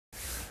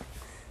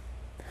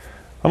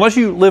Unless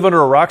you live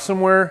under a rock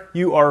somewhere,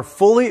 you are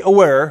fully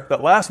aware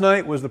that last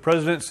night was the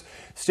President's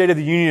State of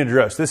the Union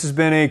address. This has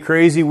been a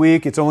crazy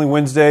week. It's only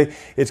Wednesday.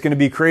 It's going to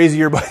be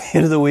crazier by the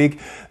end of the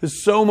week.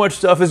 There's so much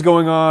stuff is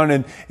going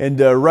on, and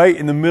right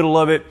in the middle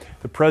of it,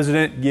 the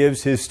President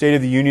gives his State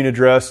of the Union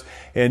address.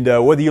 And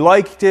whether you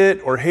liked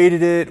it or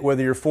hated it,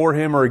 whether you're for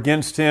him or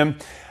against him,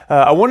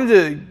 I wanted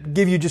to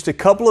give you just a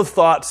couple of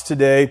thoughts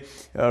today,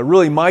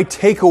 really my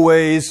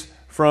takeaways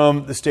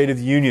from the State of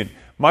the Union.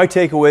 My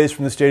takeaways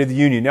from the State of the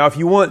Union. Now, if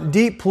you want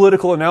deep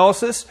political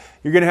analysis,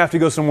 you're going to have to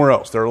go somewhere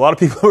else. There are a lot of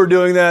people who are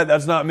doing that.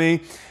 That's not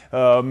me.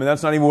 And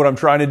that's not even what I'm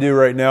trying to do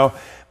right now.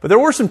 But there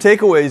were some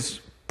takeaways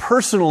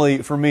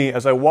personally for me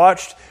as I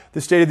watched the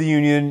State of the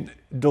Union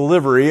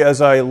delivery, as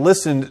I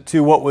listened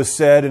to what was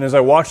said, and as I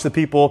watched the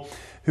people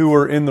who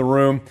were in the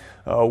room.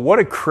 What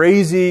a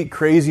crazy,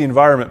 crazy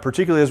environment,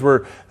 particularly as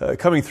we're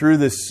coming through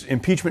this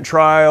impeachment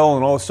trial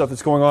and all the stuff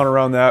that's going on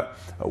around that.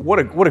 What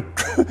a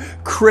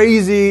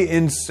crazy,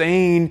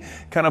 insane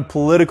kind of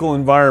political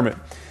environment.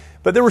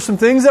 But there were some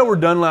things that were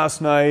done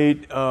last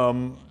night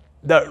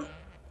that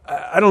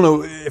I don't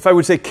know if I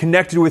would say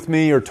connected with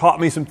me or taught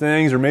me some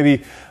things or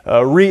maybe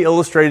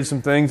re-illustrated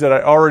some things that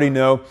I already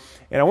know.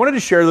 And I wanted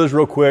to share those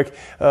real quick.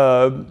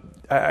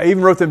 I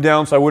even wrote them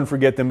down so I wouldn't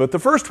forget them. But the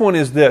first one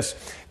is this: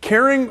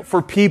 caring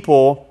for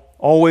people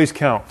always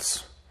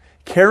counts.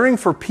 Caring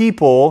for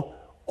people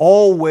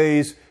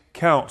always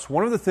counts.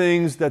 One of the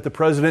things that the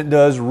President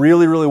does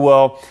really, really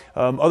well,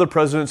 other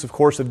presidents, of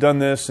course, have done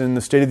this in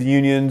the State of the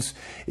Unions,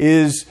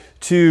 is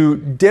to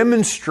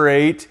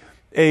demonstrate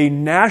a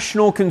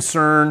national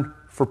concern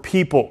for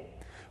people.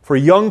 For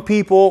young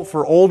people,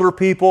 for older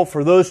people,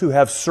 for those who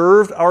have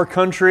served our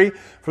country,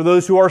 for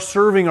those who are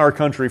serving our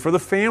country, for the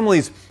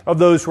families of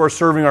those who are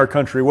serving our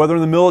country, whether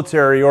in the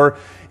military or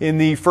in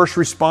the first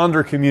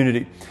responder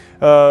community,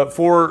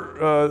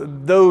 for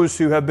those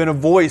who have been a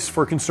voice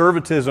for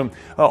conservatism.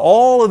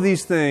 All of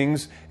these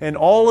things and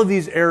all of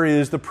these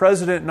areas the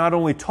President not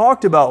only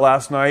talked about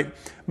last night,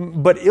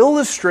 but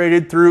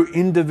illustrated through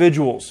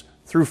individuals,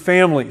 through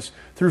families,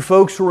 through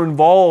folks who are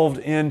involved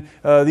in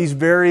these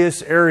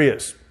various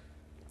areas.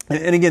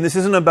 And again, this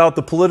isn't about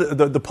the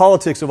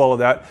politics of all of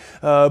that,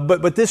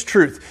 but this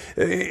truth.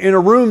 In a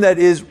room that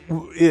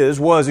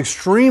was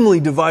extremely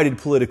divided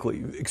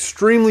politically,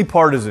 extremely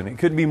partisan, it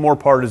couldn't be more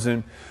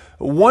partisan,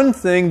 one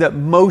thing that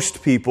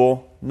most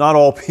people, not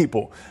all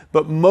people,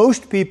 but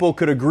most people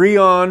could agree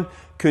on,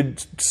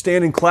 could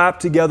stand and clap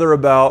together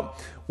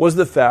about, was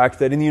the fact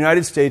that in the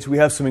United States we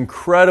have some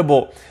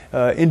incredible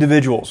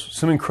individuals,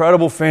 some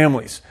incredible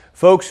families,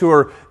 folks who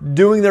are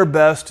doing their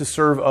best to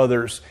serve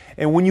others.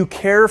 And when you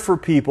care for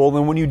people,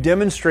 and when you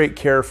demonstrate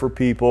care for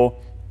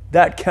people,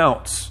 that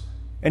counts.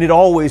 And it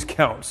always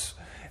counts.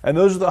 And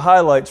those are the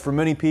highlights for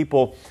many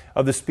people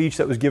of the speech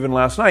that was given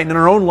last night. And in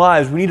our own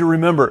lives, we need to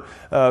remember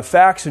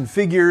facts and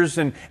figures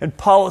and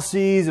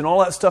policies and all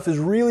that stuff is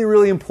really,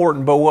 really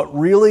important. But what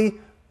really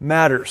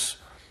matters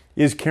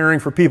is caring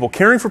for people.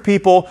 Caring for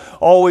people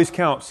always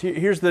counts.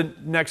 Here's the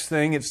next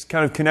thing. It's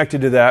kind of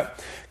connected to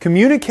that.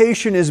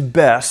 Communication is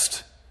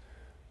best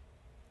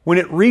when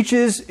it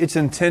reaches its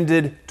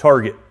intended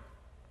target.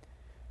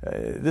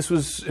 This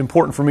was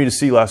important for me to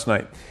see last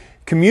night.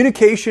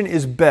 Communication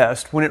is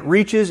best when it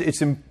reaches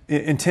its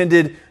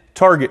intended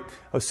target.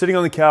 I was sitting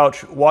on the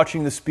couch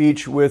watching the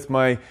speech with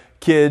my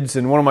kids,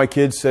 and one of my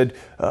kids said,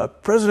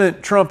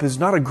 President Trump is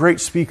not a great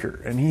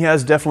speaker, and he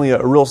has definitely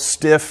a real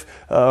stiff,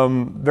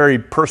 very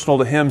personal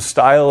to him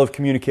style of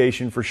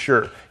communication for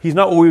sure. He's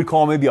not what we would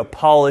call maybe a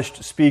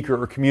polished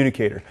speaker or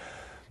communicator.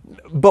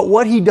 But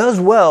what he does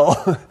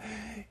well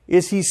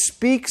is he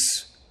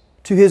speaks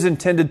to his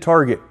intended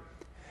target.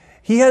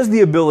 He has the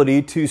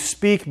ability to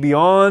speak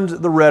beyond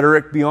the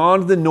rhetoric,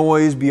 beyond the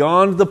noise,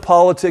 beyond the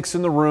politics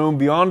in the room,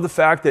 beyond the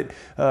fact that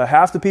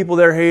half the people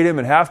there hate him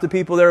and half the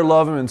people there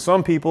love him and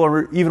some people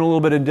are even a little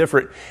bit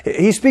indifferent.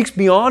 He speaks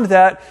beyond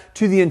that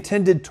to the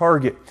intended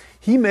target.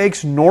 He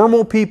makes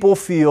normal people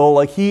feel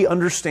like he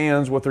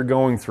understands what they're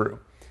going through.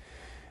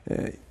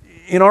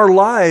 In our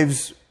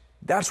lives,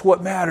 that's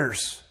what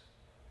matters.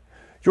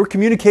 Your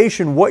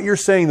communication, what you're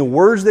saying, the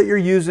words that you're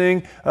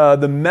using,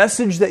 the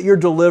message that you're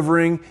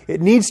delivering, it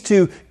needs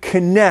to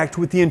connect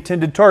with the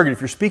intended target.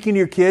 If you're speaking to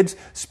your kids,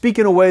 speak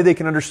in a way they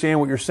can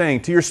understand what you're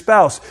saying. To your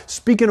spouse,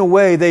 speak in a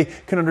way they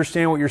can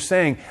understand what you're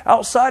saying.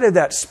 Outside of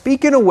that,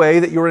 speak in a way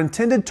that your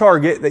intended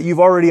target that you've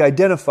already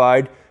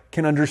identified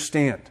can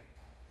understand.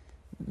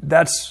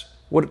 That's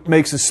what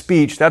makes a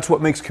speech, that's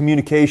what makes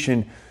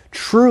communication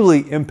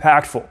truly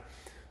impactful.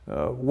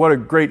 What a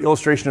great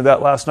illustration of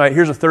that last night.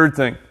 Here's a third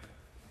thing.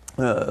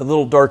 A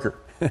little darker.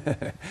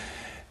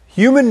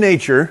 Human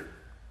nature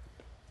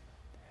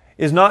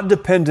is not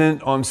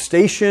dependent on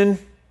station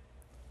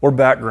or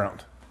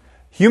background.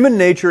 Human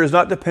nature is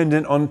not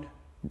dependent on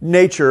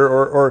nature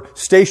or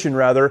station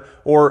rather,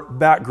 or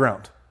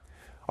background.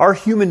 Our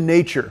human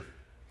nature,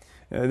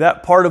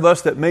 that part of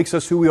us that makes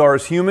us who we are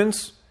as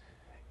humans,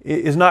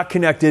 is not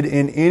connected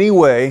in any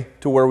way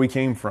to where we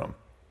came from.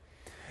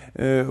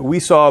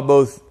 We saw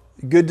both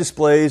good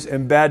displays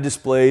and bad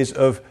displays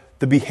of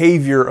the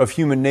behavior of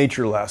human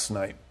nature last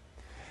night.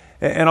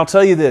 And I'll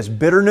tell you this,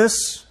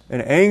 bitterness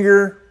and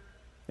anger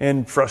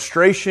and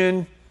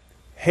frustration,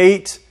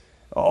 hate,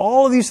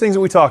 all of these things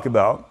that we talk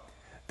about,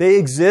 they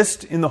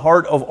exist in the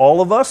heart of all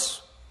of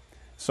us.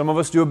 Some of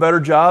us do a better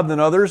job than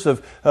others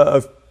of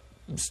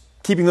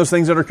keeping those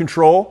things under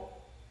control.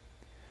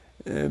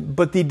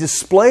 But the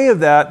display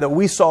of that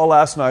we saw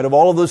last night, of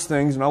all of those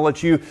things, and I'll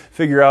let you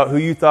figure out who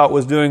you thought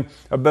was doing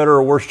a better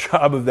or worse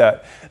job of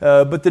that.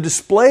 But the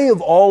display of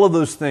all of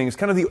those things,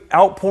 kind of the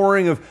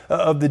outpouring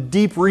of the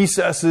deep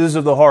recesses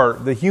of the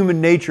heart, the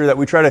human nature that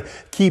we try to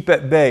keep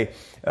at bay,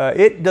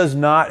 it does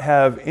not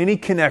have any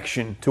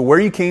connection to where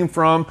you came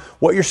from,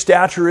 what your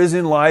stature is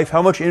in life,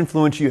 how much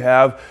influence you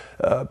have.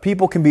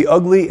 People can be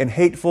ugly and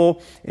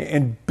hateful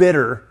and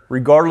bitter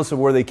regardless of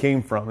where they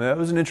came from. And that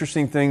was an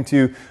interesting thing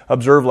to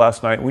observe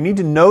last night. We need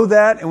to know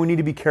that, and we need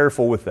to be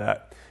careful with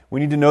that. We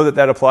need to know that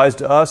that applies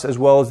to us as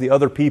well as the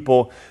other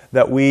people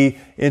that we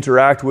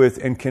interact with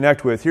and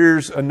connect with.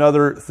 Here's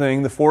another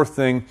thing, the fourth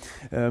thing.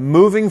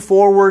 Moving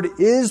forward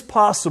is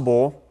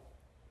possible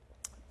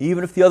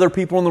even if the other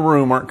people in the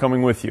room aren't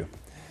coming with you.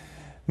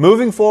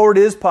 Moving forward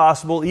is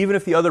possible even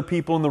if the other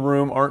people in the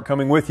room aren't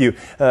coming with you.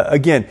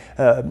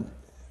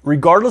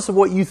 Regardless of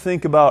what you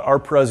think about our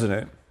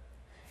president,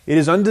 it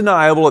is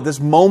undeniable at this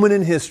moment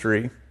in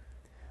history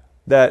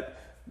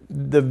that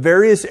the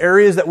various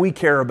areas that we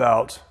care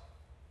about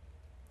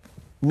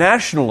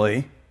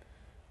nationally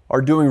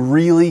are doing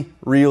really,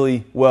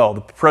 really well. The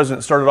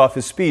president started off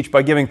his speech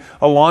by giving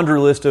a laundry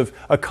list of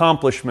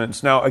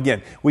accomplishments. Now,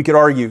 again, we could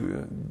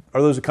argue,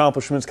 are those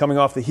accomplishments coming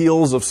off the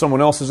heels of someone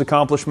else's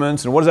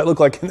accomplishments? And what does that look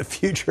like in the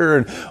future?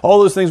 And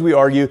all those things we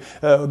argue.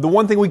 The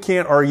one thing we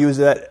can't argue is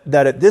that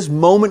at this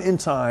moment in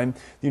time,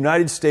 the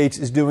United States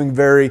is doing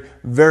very,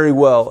 very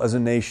well as a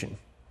nation.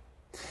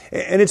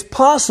 And it's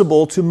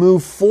possible to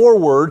move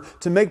forward,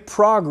 to make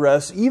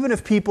progress, even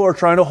if people are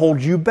trying to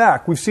hold you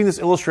back. We've seen this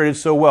illustrated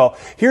so well.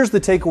 Here's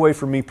the takeaway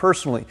for me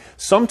personally.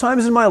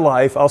 Sometimes in my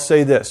life, I'll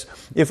say this: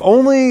 if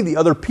only the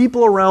other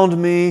people around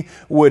me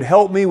would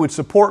help me, would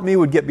support me,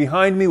 would get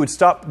behind me, would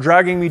stop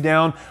dragging me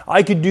down,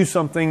 I could do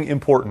something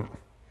important.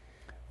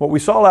 What we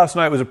saw last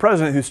night was a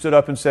president who stood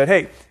up and said,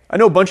 hey, I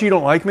know a bunch of you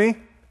don't like me,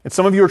 and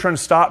some of you are trying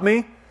to stop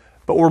me,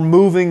 but we're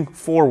moving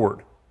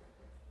forward.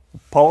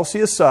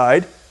 Policy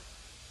aside,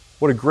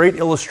 what a great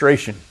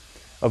illustration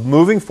of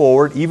moving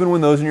forward, even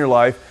when those in your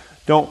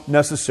life don't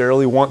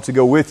necessarily want to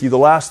go with you. The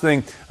last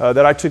thing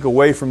that I took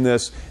away from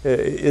this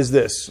is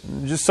this.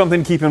 Just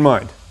something to keep in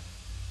mind.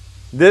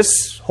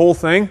 This whole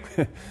thing,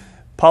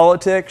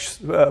 politics,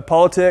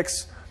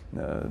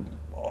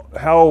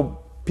 how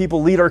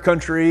people lead our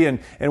country, and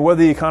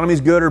whether the economy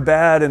is good or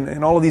bad,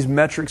 and all of these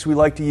metrics we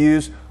like to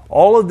use,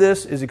 all of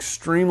this is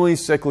extremely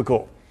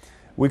cyclical.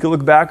 We can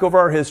look back over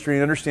our history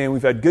and understand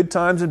we've had good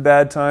times and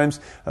bad times,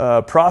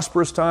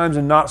 prosperous times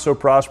and not so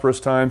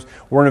prosperous times.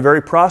 We're in a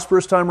very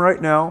prosperous time right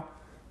now.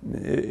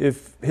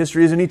 If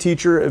history is any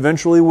teacher,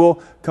 eventually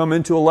we'll come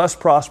into a less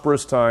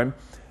prosperous time.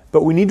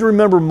 But we need to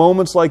remember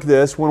moments like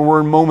this when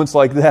we're in moments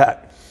like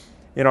that.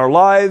 In our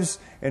lives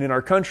and in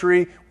our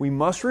country, we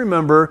must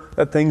remember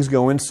that things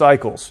go in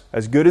cycles.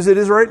 As good as it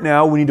is right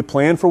now, we need to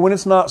plan for when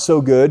it's not so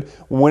good.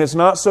 When it's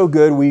not so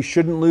good, we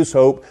shouldn't lose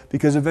hope,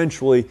 because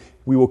eventually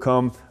we will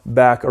come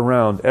back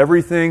around.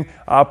 Everything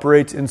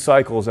operates in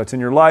cycles. That's in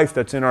your life.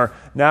 That's in our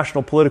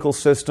national political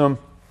system.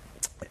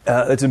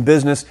 That's in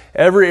business.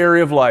 Every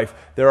area of life,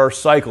 there are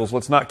cycles.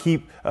 Let's not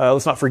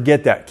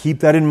forget that. Keep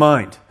that in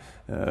mind.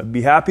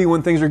 Be happy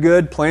when things are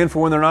good. Plan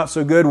for when they're not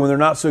so good. When they're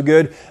not so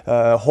good,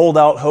 hold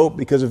out hope,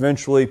 because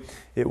eventually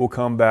it will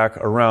come back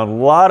around. A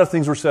lot of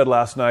things were said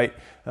last night.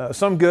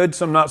 Some good,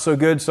 some not so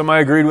good. Some I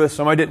agreed with,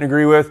 some I didn't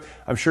agree with.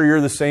 I'm sure you're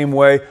the same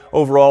way.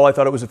 Overall, I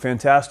thought it was a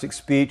fantastic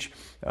speech.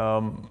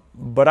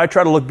 But I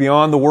try to look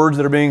beyond the words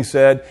that are being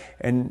said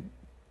and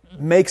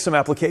make some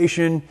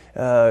application,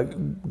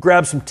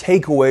 grab some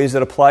takeaways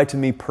that apply to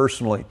me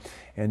personally.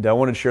 And I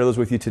wanted to share those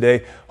with you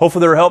today.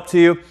 Hopefully they're a help to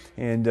you,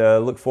 and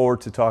look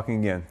forward to talking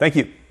again. Thank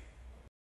you.